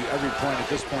that every point at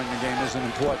this point in the game isn't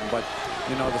important, but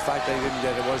you know, the fact they didn't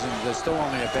get it wasn't. There's still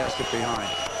only a basket behind.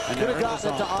 And could have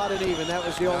gotten it to odd and even. That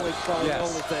was the only probably the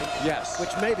only thing. Yes.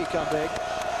 Which may become big.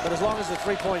 But as long as the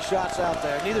three-point shot's out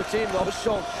there, neither team though has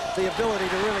shown the ability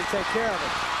to really take care of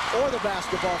it, or the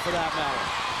basketball for that matter.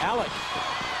 Alec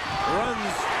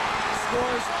runs,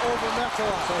 scores over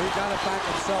Metala. So he got it back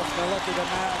himself. They're lucky that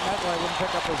Metala wouldn't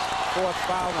pick up his fourth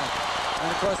foul now. And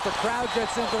of course the crowd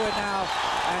gets into it now,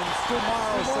 and Stu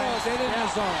Morrow is saying get in the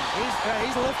zone.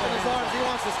 He's lifting his arms. He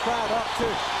wants this crowd up too.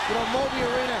 You know, Moby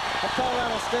Arena at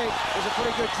Colorado State is a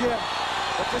pretty good gym,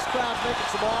 but this crowd's making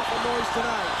some awful noise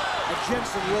tonight. And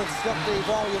Jensen will step the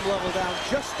volume level down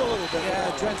just a little bit.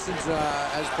 Yeah, Jensen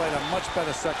has played a much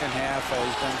better second half.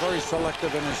 He's been very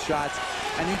selective in his shots,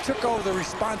 and he took over the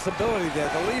responsibility there,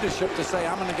 the leadership, to say,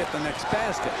 I'm going to get the next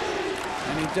basket.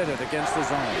 And he did it against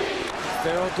his own.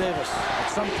 Farrell Davis.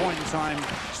 At some point in time,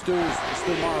 Stu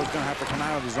Morrow's going to have to come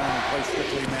out of his zone and play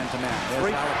strictly man-to-man.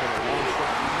 There's Alec with a long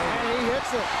shot. And he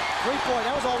hits it. Three-point.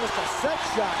 That was almost a set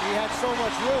shot. He had so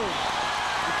much room.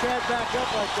 You can't back up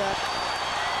like that.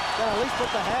 Got to at least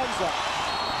put the hands up.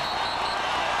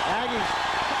 Aggies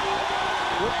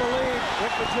with the lead.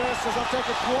 Rick Majerus says, I'll take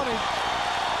a 20.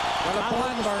 Well, a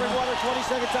barn burner.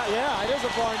 22nd time. Yeah, it is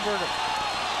a barn burner.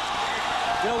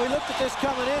 You know, we looked at this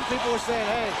coming in. People were saying,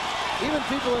 hey, even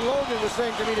people in Logan were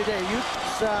saying to me today, you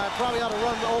probably ought to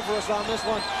run over us on this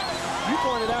one. You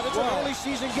pointed out it's an early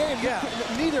season game. Yeah.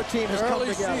 Neither team has come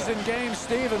together. Early season game,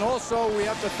 Steve, and also we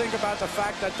have to think about the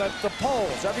fact that the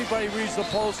polls, everybody reads the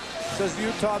polls, says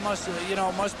Utah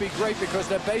must be great because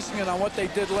they're basing it on what they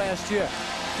did last year.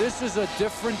 This is a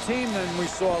different team than we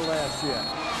saw last year.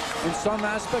 In some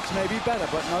aspects, maybe better,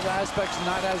 but in other aspects,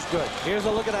 not as good. Here's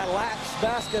a look at that last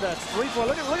basket, a three-point.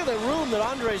 Look at the room that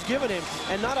Andre's given him,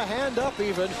 and not a hand up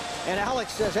even. And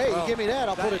Alex says, hey, you give me that,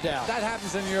 I'll put it down. That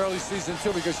happens in the early season, too,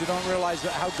 because you don't realize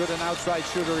how good an outside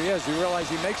shooter he is. You realize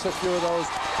he makes a few of those,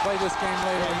 play this game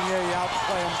later in the year, you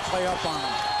outplay him, play up on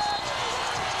him.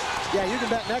 Yeah, you can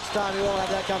bet next time he won't have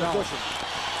that kind of cushion.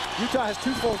 Utah has 2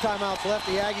 full timeouts left.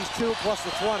 The Aggies 2 plus the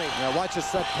 20. Yeah, watch a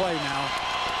set play now.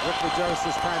 Rick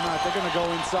Majerus' timeout. They're going to go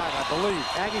inside, I believe.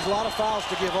 Aggies a lot of fouls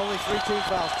to give. Only 3 team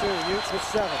fouls, too. Utes with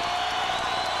 7.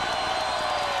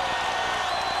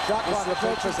 Shot clock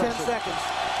approaches 10 seconds.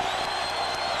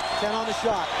 10 on the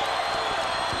shot.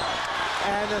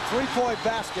 And a 3-point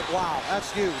basket. Wow,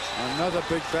 that's huge. Another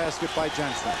big basket by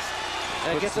Jensen.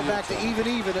 And it gets it back to even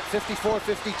at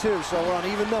 54-52. So we're on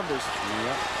even numbers.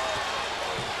 Yep.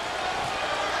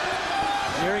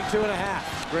 Nearing 2.5.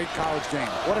 Great college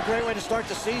game. What a great way to start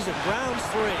the season. Brown's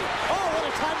 3. Oh, what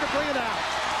a time to bring it out.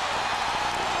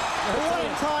 What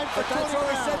a time for Tony That's what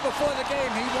Brown. we said before the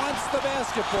game. He wants the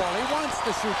basketball. He wants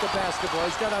to shoot the basketball.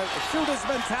 He's got a shooter's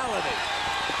mentality,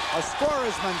 a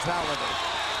scorer's mentality.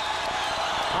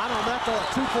 Ano Methel, a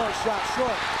 2-point shot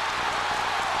short.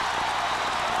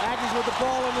 Aggies with the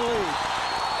ball in the lead.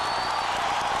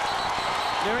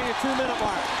 Nearing a 2-minute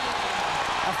mark.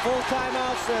 A full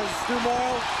timeout, says Stu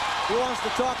Morrow. He wants to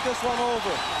talk this one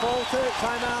over. Full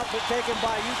timeout taken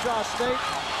by Utah State.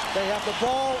 They have the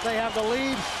ball. They have the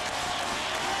lead.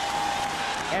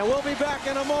 And we'll be back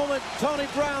in a moment. Tony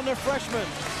Brown, the freshman.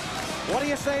 What do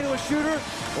you say to a shooter?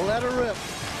 Let her rip.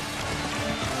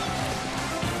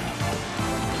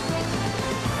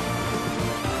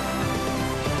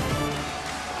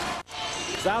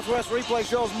 Southwest Replay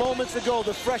shows moments ago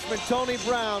the freshman Tony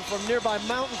Brown from nearby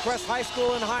Mountain Crest High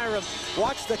School in Hiram.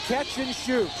 Watch the catch and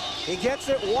shoot. He gets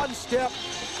it one step.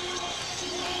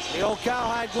 The old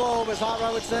cowhide globe, as Hot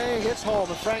Rod would say, hits home.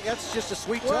 And Frank, that's just a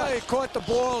sweet touch. Well, he caught the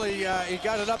ball. He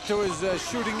got it up to his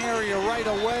shooting area right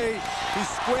away. He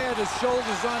squared his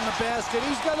shoulders on the basket.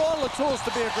 He's got all the tools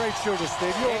to be a great shooter,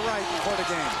 Steve. You were right before the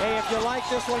game. Hey, if you like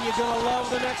this one, you're going to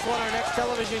love the next one. Our next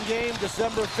television game,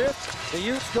 December 5th. The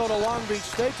Utes go to Long Beach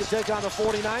State to take on the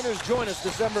 49ers. Join us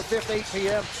December 5th, 8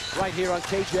 p.m. right here on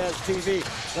KJazz TV.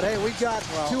 But hey, we've got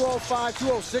 2:05,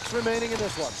 2:06 remaining in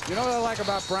this one. You know what I like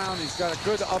about Brown? He's got a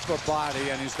good upper body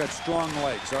and he's got strong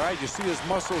legs. All right, you see his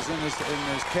muscles in his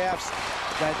calves.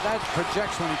 that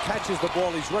projects when he catches the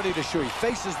ball. He's ready to shoot. He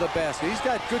faces the basket. He's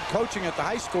got good coaching at the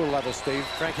high school level, Steve.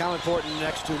 Frank, how important the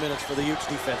next 2 minutes for the Utes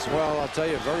defense? Well, I'll tell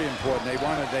you, very important. They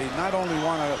not only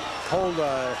want to hold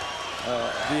the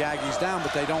Aggies down,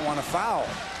 but they don't want to foul.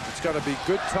 It's got to be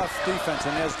good, tough defense,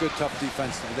 and there's good, tough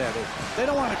defense there. They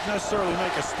don't want to necessarily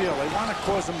make a steal. They want to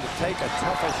cause them to take a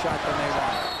tougher shot than they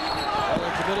want. Well,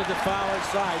 they're committed to foul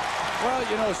inside. Well,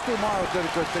 you know, Stu Morrow did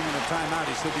a good thing in the timeout.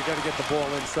 He said you got to get the ball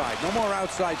inside. No more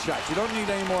outside shots. You don't need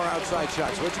any more outside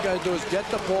shots. What you got to do is get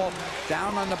the ball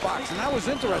down on the box. And that was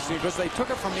interesting because they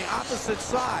took it from the opposite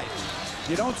side.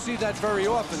 You don't see that very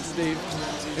often, Steve,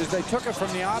 is they took it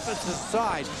from the opposite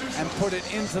side and put it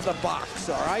into the box,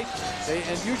 all right?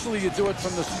 And usually you do it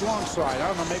from the strong side. I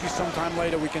don't know, maybe sometime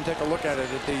later we can take a look at it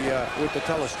at with the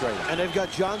telestrator. And they've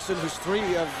got Johnson, who's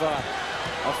 3 of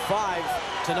 5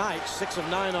 tonight, 6 of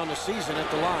 9 on the season at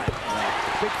the line.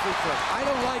 Big free throw. I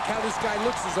don't like how this guy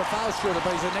looks as a foul shooter,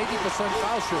 but he's an 80%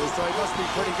 foul shooter, so he must be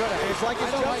pretty good at it. It's like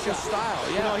his jump his shot. style.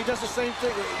 Yeah. You know, he does the same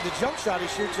thing. The jump shot, he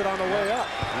shoots it on the way up.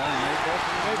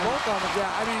 They both on it. Yeah,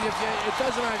 I mean, it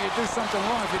doesn't matter if you do something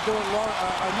wrong. If you do it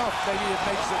enough, maybe it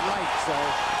makes it right. So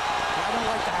I don't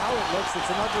like how it looks. It's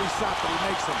an ugly shot, but he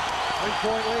makes them.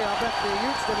 3-point lead. I bet the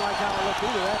Utes didn't like how it looked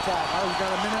either that time. Oh, we've got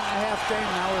a minute and a half game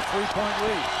now with a 3-point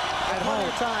lead. At home.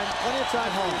 Plenty of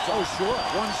time home. Oh, sure.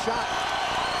 One shot.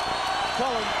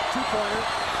 Cullen, 2-pointer.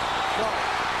 Well,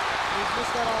 he's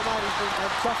missed that all night. He's been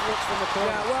had tough looks from the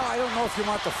corner. Yeah, well, I don't know if you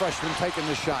want the freshman taking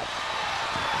the shot.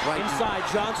 Right inside,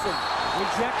 Johnson.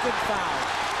 Rejected foul.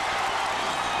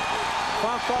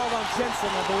 Foul called on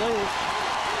Jensen, I believe.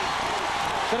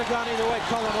 Could have gone either way,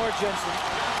 Cullen or Jensen.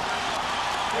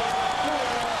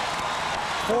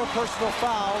 4 personal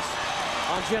fouls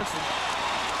on Jensen.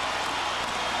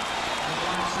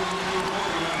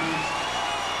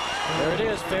 There it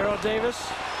is, Pharaoh Davis.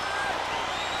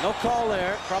 No call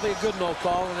there, probably a good no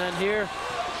call. And then here,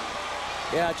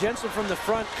 yeah, Jensen from the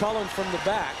front, Cullen from the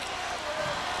back.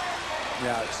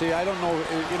 Yeah, see, I don't know,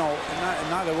 you know,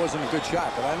 not it wasn't a good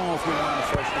shot, but I don't know if you want a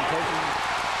freshman taking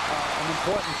an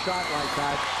important shot like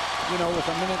that, you know, with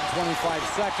a minute and 25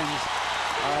 seconds,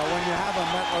 when you have a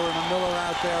Mettler and a Miller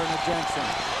out there and a Jensen.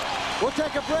 We'll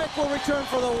take a break. We'll return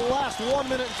for the last 1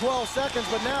 minute and 12 seconds,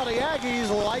 but now the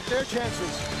Aggies like their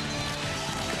chances.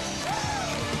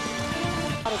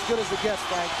 Not as good as it gets,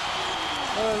 Frank.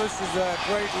 Well, this is a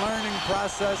great learning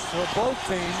process for both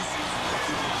teams.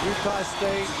 Utah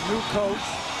State, new coach,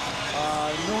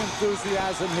 new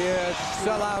enthusiasm here,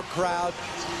 sellout crowd.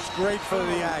 It's great for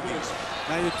the Aggies.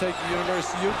 Now you take the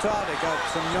University of Utah, they got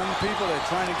some young people, they're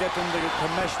trying to get them to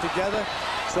mesh together.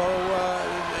 So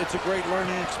it's a great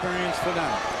learning experience for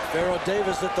them. Pharaoh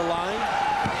Davis at the line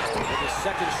with his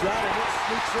second shot, and it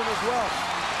sneaks in as well.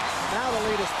 Now the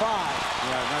lead is 5.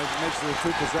 Yeah, now it makes it a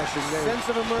 2-possession game. Sense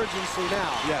of emergency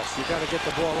now. Yes, you got to get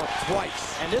the ball up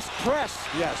twice. And this press.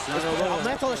 Yes.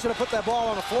 Almantala should have put that ball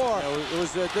on the floor.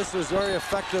 This was very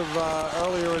effective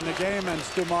earlier in the game, and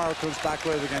Stu Morrow comes back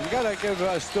with it again. You got to give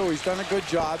Stu. He's done a good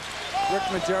job. Rick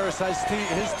Majerus has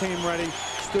his team ready.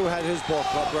 Stu had his ball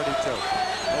club ready too.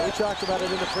 Well, we talked about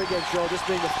it in the pregame show. This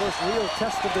being the first real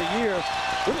test of the year,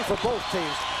 really for both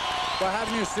teams. Well,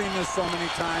 haven't you seen this so many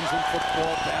times in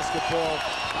football, basketball?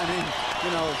 I mean,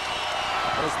 you know,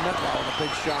 there's Mettler with a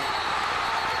big shot.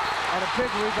 And a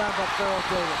big rebound by Pharaoh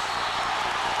Davis.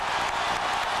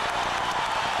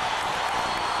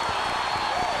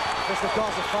 This will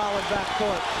cause a foul in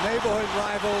backcourt. Neighborhood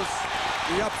rivals,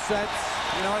 the upsets.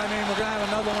 You know what I mean? We're going to have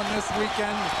another one this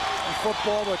weekend in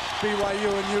football with BYU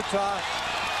and Utah.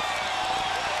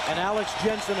 And Alex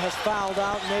Jensen has fouled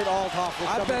out. Nate Althoff.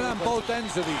 I've been on both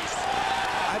ends of these.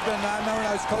 I remember when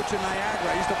I was coaching Niagara,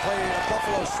 I used to play at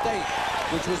Buffalo State,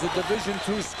 which was a Division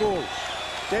II school.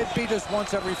 They'd beat us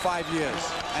once every 5 years.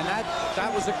 And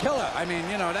that was a killer. I mean,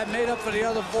 you know, that made up for the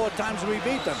other 4 times we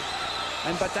beat them.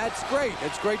 But that's great.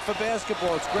 It's great for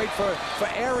basketball. It's great for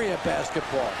area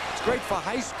basketball. It's great for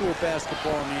high school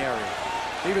basketball in the area.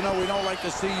 Even though we don't like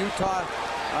to see Utah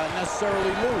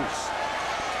necessarily lose.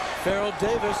 Pharaoh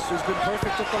Davis, who's been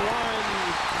perfect at the line,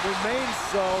 remains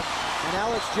so. And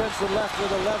Alex Jensen left with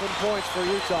 11 points for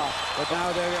Utah. But now,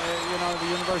 you know, the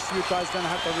University of Utah is going to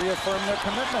have to reaffirm their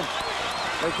commitment.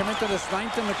 They come into this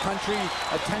 9th in the country,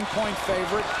 a 10-point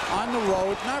favorite on the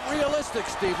road. Not realistic,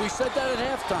 Steve. We said that at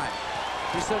halftime.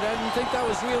 We said I didn't think that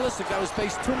was realistic. That was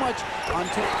based too much on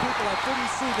people that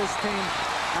didn't see this team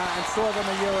and saw them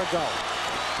a year ago.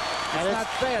 And it's not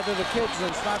fair to the kids, and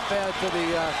it's not fair to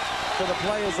the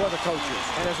players or the coaches.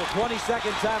 And there's a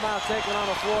 20-second timeout taken on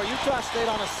the floor. Utah State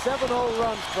on a 7-0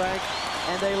 run, Frank,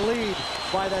 and they lead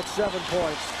by that 7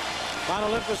 points. Mount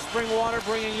Olympus Spring Water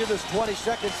bringing you this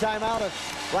 20-second timeout. And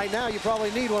right now, you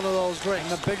probably need one of those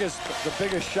drinks. And the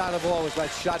biggest shot of all was that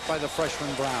shot by the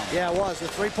freshman Brown. Yeah, it was. The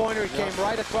three-pointer, he came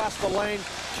right across the lane,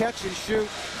 catch and shoot.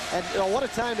 And you know, what a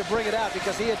time to bring it out,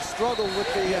 because he had struggled with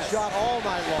the shot all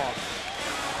night long.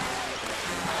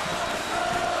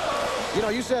 You know,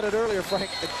 you said it earlier, Frank,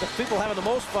 the people having the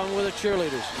most fun were the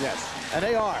cheerleaders. Yes. And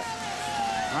they are.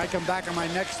 When I come back in my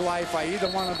next life, I either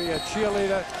want to be a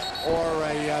cheerleader or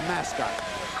a mascot.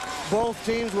 Both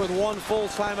teams with one full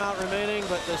timeout remaining,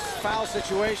 but this foul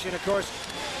situation, of course,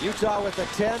 Utah with the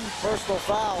 10 personal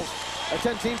fouls, or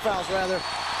 10 team fouls rather,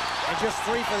 and just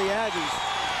 3 for the Aggies.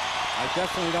 I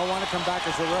definitely don't want to come back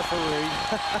as a referee.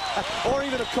 Or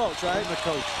even a coach, right? Even a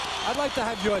coach. I'd like to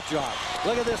have your job.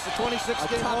 Look at this, the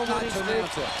 26-game home winning streak.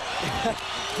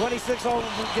 26 home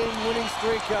game winning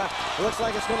streak. Looks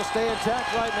like it's going to stay intact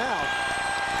right now.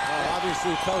 Well,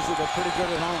 obviously, it tells you they're pretty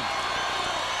good at home.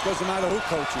 Doesn't matter who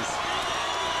coaches.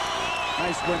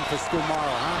 Nice win for Stu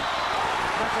Morrow, huh?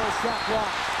 Knuckles shot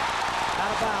blocked.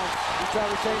 Out of bounds. Utah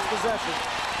retains possession.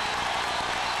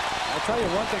 I'll tell you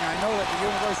one thing. I know that the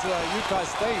University of Utah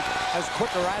State has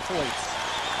quicker athletes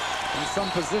in some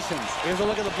positions. Here's a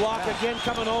look at the block again,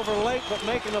 coming over late, but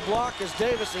making the block is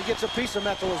Davis. He gets a piece of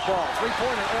Methuselah's ball.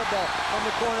 Three-pointer air ball from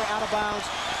the corner, out of bounds,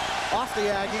 off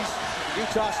the Aggies.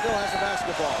 Utah still has the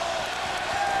basketball.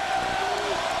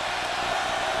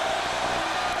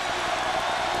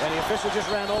 And the official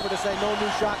just ran over to say no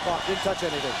new shot clock. Didn't touch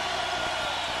anything.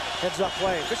 Heads-up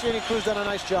play. Officiating crew's done a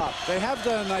nice job. They have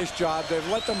done a nice job. They've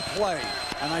let them play,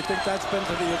 and I think that's been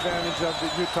to the advantage of the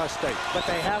Utah State. But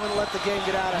they haven't let the game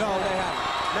get out of hand. No, they haven't.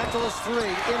 Methuselah's three,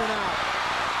 in and out.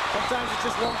 Sometimes it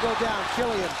just won't go down.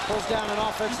 Killian pulls down an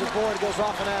offensive board, goes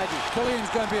off an Aggie. Killian's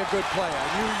going to be a good player.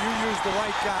 You used the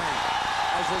right guy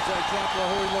as an example of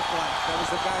who he looked like. That was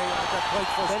the guy that played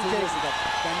for us 2 years ago.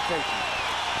 Ben Caton.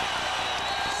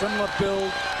 Similar build.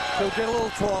 He'll get a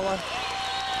little taller.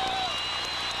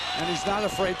 And he's not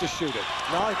afraid to shoot it.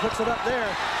 No, he puts it up there.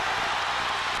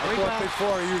 I thought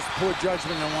before he used poor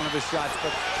judgment on one of his shots,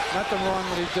 but nothing wrong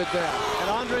what he did there. And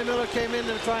Andre Miller came in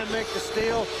to try and make the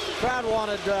steal. Crowd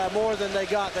wanted more than they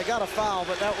got. They got a foul,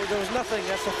 but there was nothing.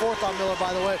 That's the fourth on Miller,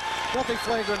 by the way. Nothing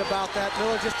flagrant about that.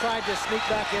 Miller just tried to sneak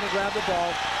back in and grab the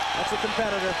ball. That's a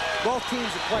competitor. Both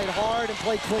teams have played hard and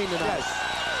played clean tonight.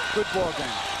 Yes. Good ball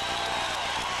game.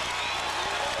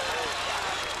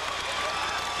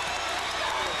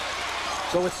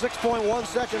 So with 6.1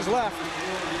 seconds left,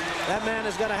 that man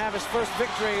is going to have his first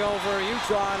victory over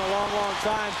Utah in a long, long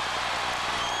time.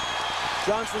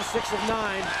 Johnson 6 of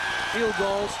 9 field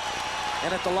goals.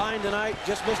 And at the line tonight,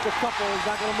 just missed a couple. He's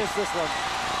not going to miss this one.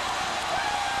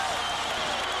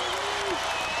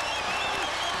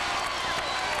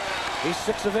 He's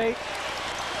 6 of 8.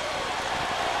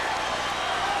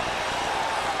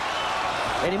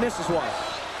 And he misses one.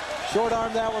 Short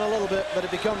arm that one a little bit, but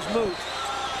it becomes moot.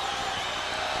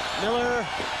 Miller,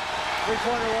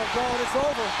 three-pointer won't go, and it's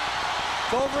over.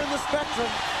 It's over in the Spectrum.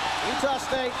 Utah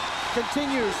State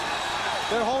continues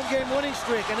their home game winning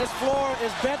streak, and this floor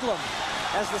is bedlam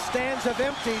as the stands have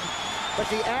emptied. But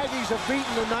the Aggies have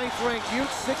beaten the 9th-ranked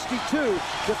Utes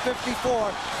 62-54,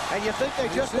 and you think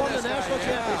they just won the national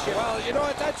championship. Well, you know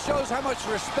what? That shows how much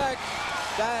respect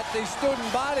that the student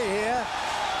body here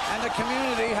and the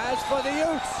community has for the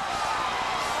Utes.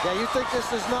 Yeah, you think this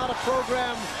is not a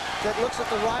program that looks at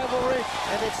the rivalry,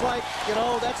 and it's like, you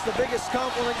know, that's the biggest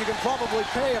compliment you can probably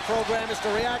pay a program, is to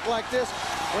react like this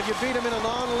when you beat them in a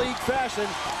non-league fashion.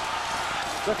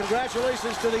 So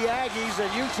congratulations to the Aggies,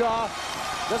 and Utah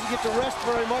doesn't get to rest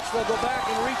very much. They'll go back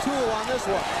and retool on this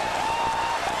one.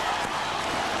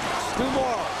 Stu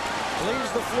Morrow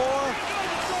leaves the floor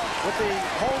with the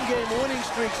home game winning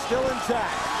streak still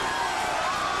intact.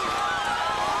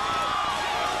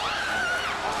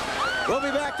 We'll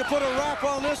be back to put a wrap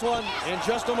on this one in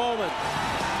just a moment.